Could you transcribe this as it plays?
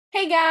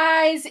Hey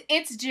guys,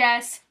 it's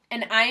Jess,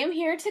 and I am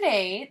here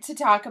today to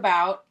talk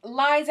about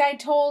Lies I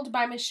Told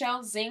by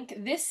Michelle Zink.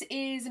 This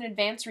is an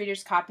advanced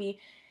reader's copy,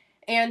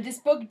 and this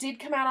book did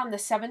come out on the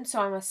 7th,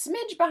 so I'm a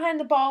smidge behind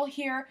the ball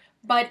here,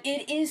 but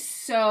it is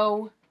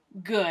so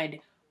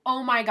good.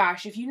 Oh my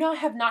gosh, if you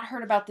have not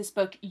heard about this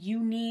book, you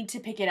need to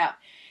pick it up.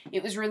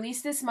 It was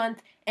released this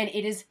month, and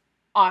it is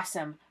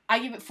awesome. I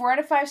give it 4 out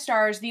of 5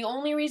 stars. The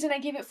only reason I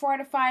give it 4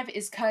 out of 5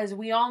 is because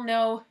we all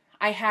know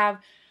I have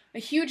a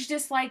huge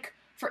dislike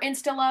for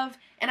insta-love,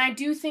 and I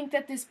do think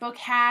that this book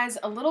has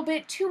a little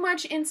bit too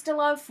much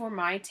insta-love for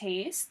my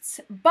tastes,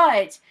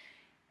 but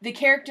the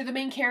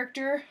main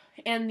character,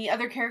 and the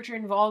other character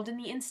involved in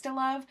the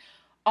insta-love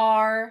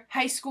are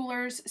high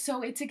schoolers,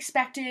 so it's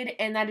expected,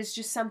 and that is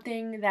just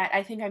something that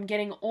I think I'm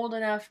getting old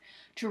enough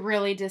to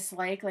really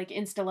dislike. Like,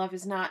 insta-love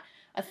is not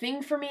a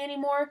thing for me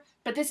anymore,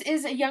 but this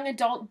is a young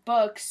adult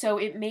book, so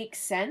it makes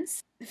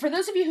sense. For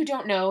those of you who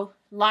don't know,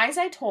 Lies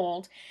I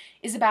Told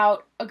is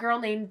about a girl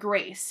named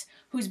Grace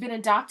who's been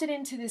adopted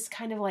into this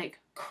kind of like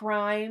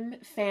crime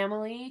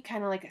family,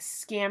 kind of like a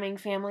scamming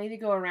family. They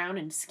go around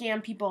and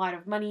scam people out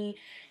of money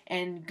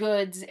and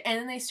goods, and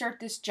then they start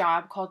this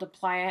job called a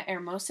Playa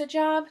Hermosa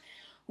job,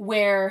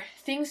 where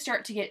things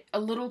start to get a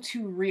little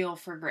too real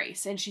for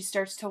Grace, and she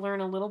starts to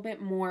learn a little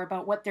bit more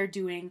about what they're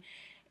doing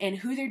and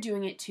who they're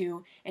doing it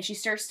to, and she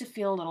starts to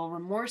feel a little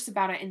remorse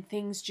about it, and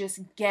things just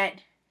get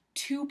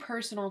too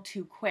personal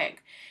too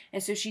quick,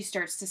 and so she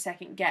starts to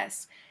second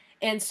guess.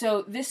 And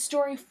so this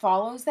story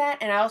follows that,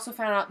 and I also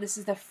found out this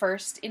is the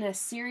first in a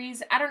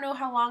series. I don't know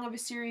how long of a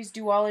series,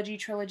 duology,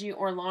 trilogy,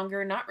 or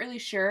longer, not really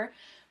sure,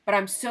 but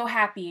I'm so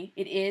happy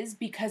it is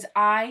because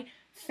I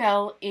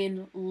fell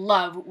in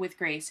love with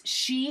Grace.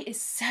 She is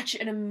such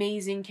an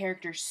amazing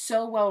character,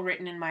 so well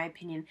written in my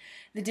opinion.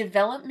 The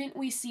development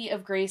we see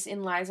of Grace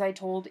in Lies I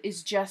Told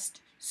is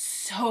just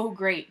so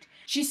great.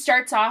 She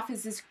starts off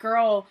as this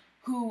girl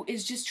who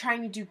is just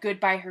trying to do good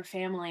by her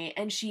family,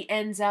 and she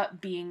ends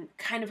up being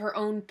kind of her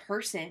own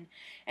person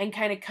and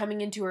kind of coming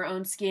into her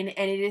own skin,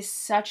 and it is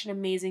such an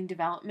amazing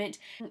development.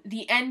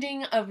 The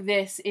ending of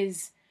this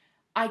is,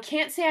 I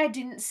can't say I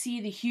didn't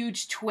see the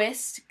huge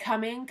twist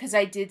coming, because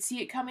I did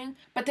see it coming,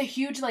 but the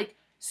huge, like,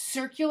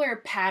 circular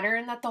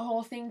pattern that the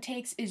whole thing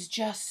takes is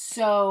just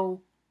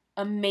so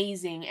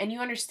amazing, and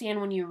you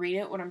understand when you read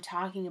it what I'm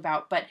talking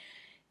about, but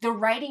the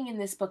writing in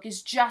this book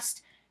is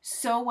just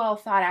so well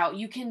thought out.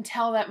 You can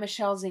tell that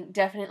Michelle Zink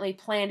definitely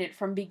planned it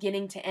from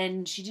beginning to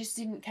end. She just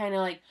didn't kind of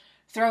like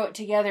throw it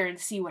together and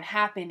see what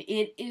happened.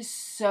 It is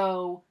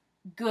so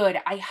good.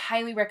 I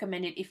highly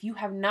recommend it. If you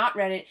have not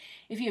read it,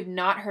 if you have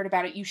not heard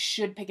about it, you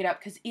should pick it up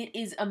because it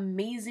is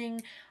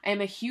amazing. I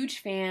am a huge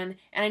fan,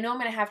 and I know I'm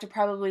going to have to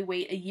probably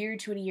wait a year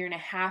to a year and a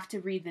half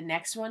to read the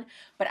next one,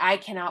 but I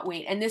cannot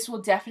wait. And this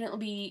will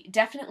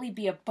definitely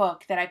be a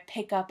book that I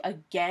pick up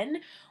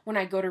again when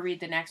I go to read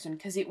the next one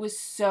because it was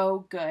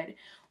so good.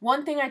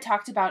 One thing I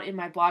talked about in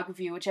my blog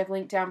review, which I've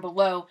linked down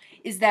below,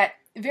 is that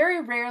very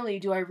rarely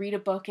do I read a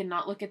book and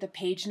not look at the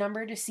page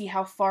number to see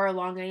how far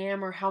along I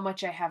am or how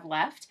much I have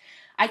left.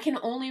 I can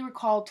only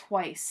recall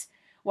twice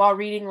while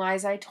reading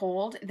Lies I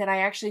Told that I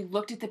actually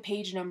looked at the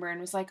page number and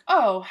was like,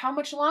 oh, how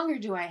much longer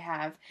do I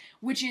have?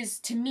 Which is,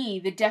 to me,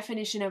 the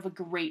definition of a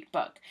great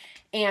book.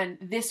 And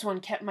this one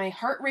kept my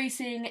heart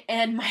racing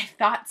and my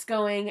thoughts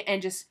going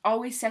and just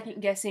always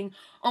second guessing,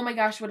 oh my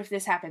gosh, what if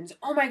this happens?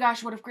 Oh my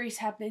gosh, what if Grace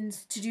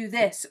happens to do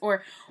this?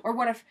 Or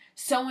what if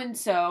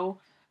so-and-so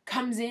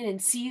comes in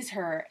and sees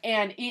her?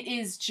 And it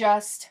is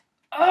just,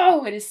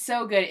 oh, it is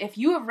so good. If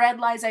you have read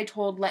Lies I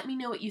Told, let me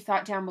know what you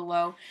thought down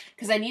below,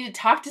 because I need to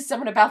talk to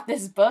someone about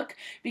this book,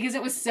 because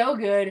it was so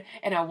good,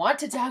 and I want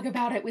to talk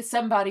about it with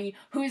somebody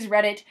who has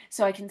read it,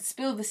 so I can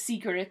spill the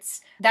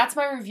secrets. That's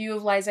my review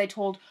of Lies I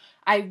Told.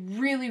 I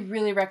really,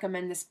 really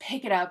recommend this.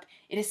 Pick it up.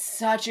 It is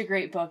such a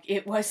great book.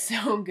 It was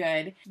so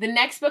good. The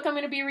next book I'm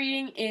going to be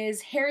reading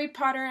is Harry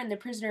Potter and the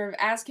Prisoner of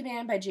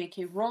Azkaban by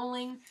J.K.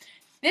 Rowling.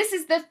 This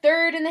is the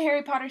 3rd in the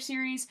Harry Potter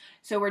series,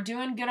 so we're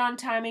doing good on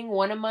timing.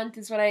 1 a month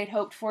is what I had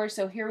hoped for,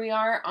 so here we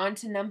are, on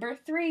to number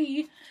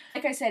 3.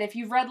 Like I said, if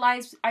you've read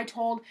Lies I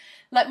Told,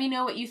 let me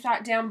know what you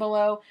thought down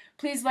below.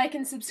 Please like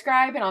and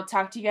subscribe, and I'll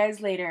talk to you guys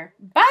later.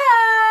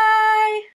 Bye!